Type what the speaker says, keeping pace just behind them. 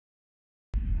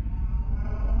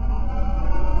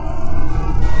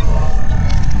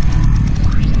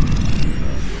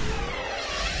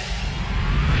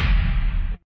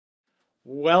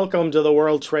Welcome to the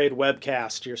World Trade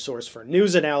Webcast, your source for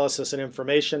news analysis and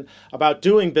information about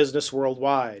doing business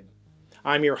worldwide.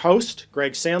 I'm your host,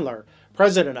 Greg Sandler,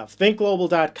 president of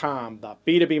ThinkGlobal.com, the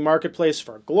B2B marketplace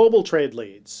for global trade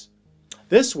leads.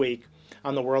 This week,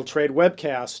 on the World Trade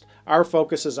Webcast, our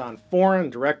focus is on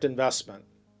foreign direct investment.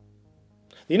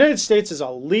 The United States is a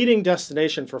leading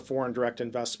destination for foreign direct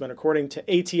investment, according to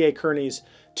ATA Kearney's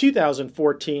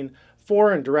 2014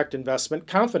 Foreign Direct Investment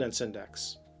Confidence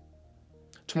Index.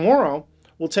 Tomorrow,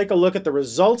 we'll take a look at the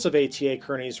results of ATA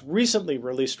Kearney's recently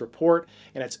released report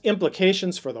and its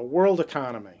implications for the world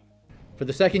economy. For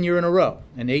the second year in a row,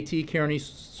 an ATA Kearney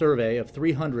survey of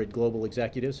 300 global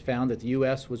executives found that the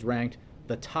U.S. was ranked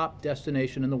the top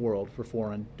destination in the world for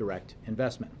foreign direct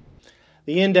investment.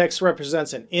 The index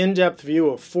represents an in-depth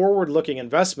view of forward-looking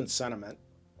investment sentiment.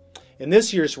 In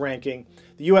this year's ranking,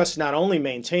 the U.S. not only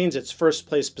maintains its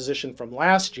first-place position from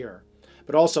last year,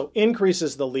 but also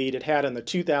increases the lead it had in the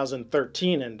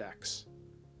 2013 index.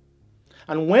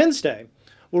 On Wednesday,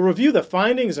 we'll review the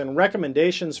findings and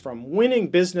recommendations from Winning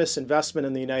Business Investment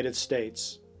in the United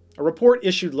States, a report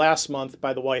issued last month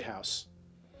by the White House.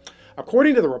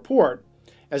 According to the report,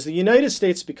 as the United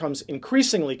States becomes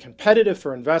increasingly competitive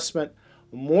for investment,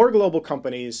 more global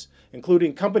companies,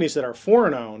 including companies that are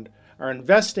foreign-owned, are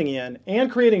investing in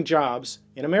and creating jobs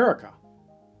in America.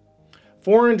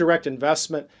 Foreign direct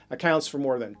investment accounts for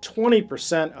more than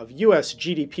 20% of U.S.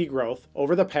 GDP growth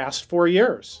over the past 4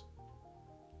 years.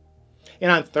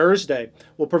 And on Thursday,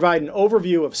 we'll provide an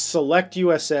overview of Select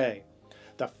USA,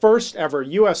 the first ever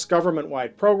U.S.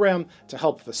 government-wide program to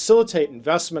help facilitate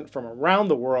investment from around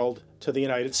the world to the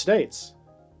United States.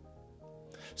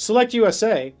 Select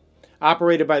USA,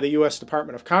 operated by the U.S.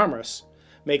 Department of Commerce,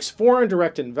 makes foreign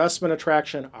direct investment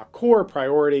attraction a core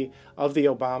priority of the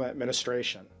Obama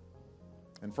administration.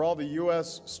 And for all the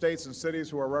U.S. states and cities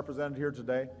who are represented here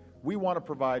today, we want to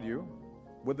provide you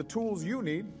with the tools you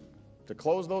need to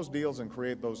close those deals and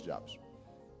create those jobs.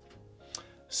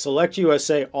 Select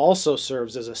USA also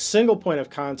serves as a single point of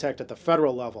contact at the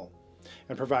federal level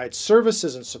and provides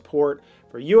services and support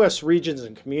for U.S. regions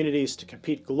and communities to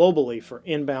compete globally for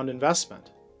inbound investment.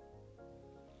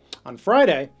 On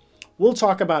Friday, we'll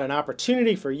talk about an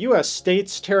opportunity for U.S.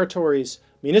 states, territories,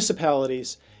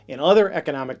 municipalities, and other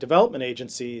economic development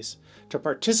agencies to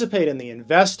participate in the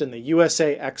Invest in the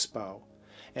USA Expo,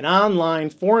 an online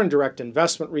foreign direct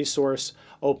investment resource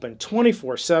open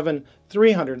 24/7,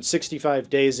 365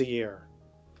 days a year.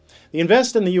 The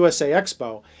Invest in the USA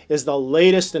Expo is the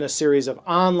latest in a series of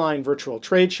online virtual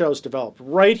trade shows developed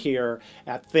right here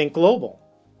at Think Global.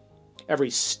 Every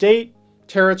state,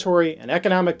 territory, and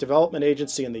economic development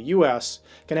agency in the U.S.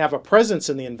 can have a presence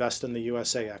in the Invest in the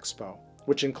USA Expo,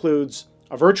 which includes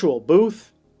a virtual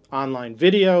booth, online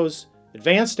videos,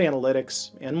 advanced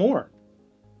analytics, and more.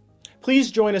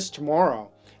 Please join us tomorrow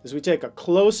as we take a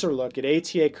closer look at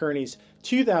ATA Kearney's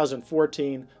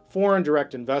 2014 Foreign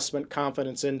Direct Investment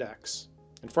Confidence Index.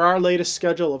 And for our latest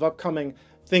schedule of upcoming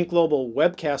Think Global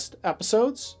webcast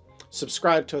episodes,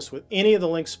 subscribe to us with any of the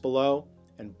links below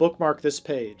and bookmark this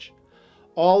page.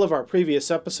 All of our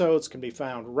previous episodes can be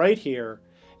found right here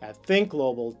at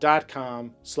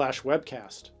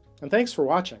thinkglobal.com/webcast. And thanks for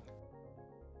watching.